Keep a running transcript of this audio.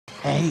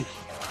Hey,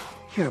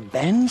 you're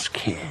Ben's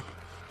kid.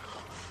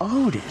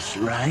 Otis,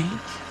 right?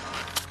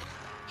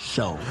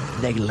 So,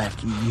 they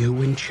left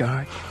you in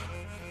charge?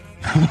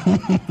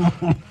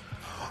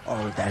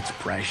 Oh, that's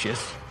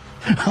precious.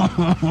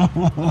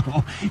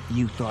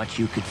 You thought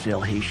you could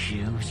fill his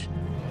shoes?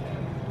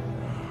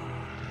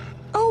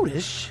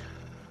 Otis,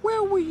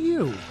 where were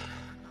you?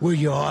 Were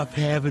you off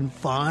having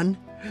fun?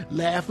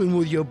 Laughing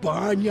with your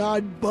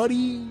barnyard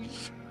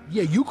buddies?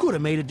 Yeah, you could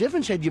have made a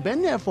difference had you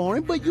been there for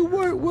him, but you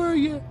weren't, were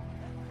you?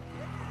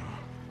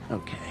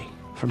 Okay,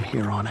 from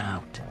here on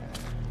out,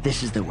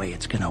 this is the way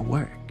it's gonna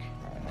work.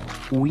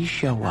 We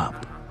show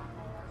up.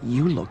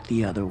 You look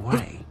the other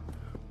way.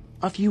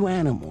 A few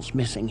animals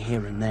missing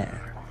here and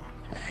there.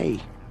 Hey,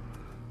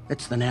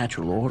 it's the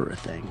natural order of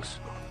things.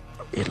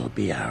 It'll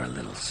be our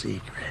little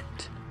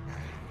secret.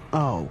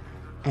 Oh,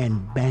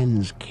 and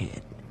Ben's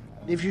kid.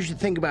 If you should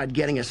think about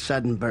getting a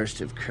sudden burst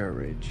of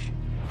courage,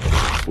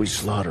 we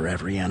slaughter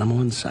every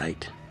animal in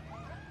sight.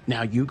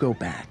 Now you go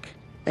back,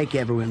 make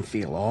everyone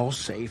feel all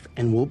safe,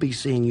 and we'll be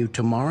seeing you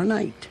tomorrow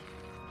night.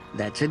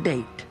 That's a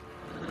date.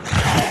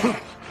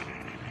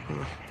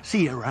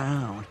 See you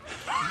around.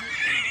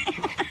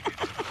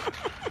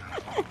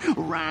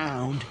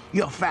 Round,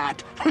 you're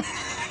fat.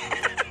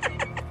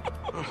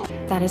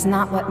 That is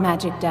not what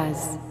magic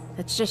does.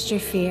 That's just your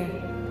fear.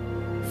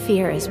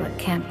 Fear is what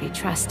can't be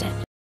trusted.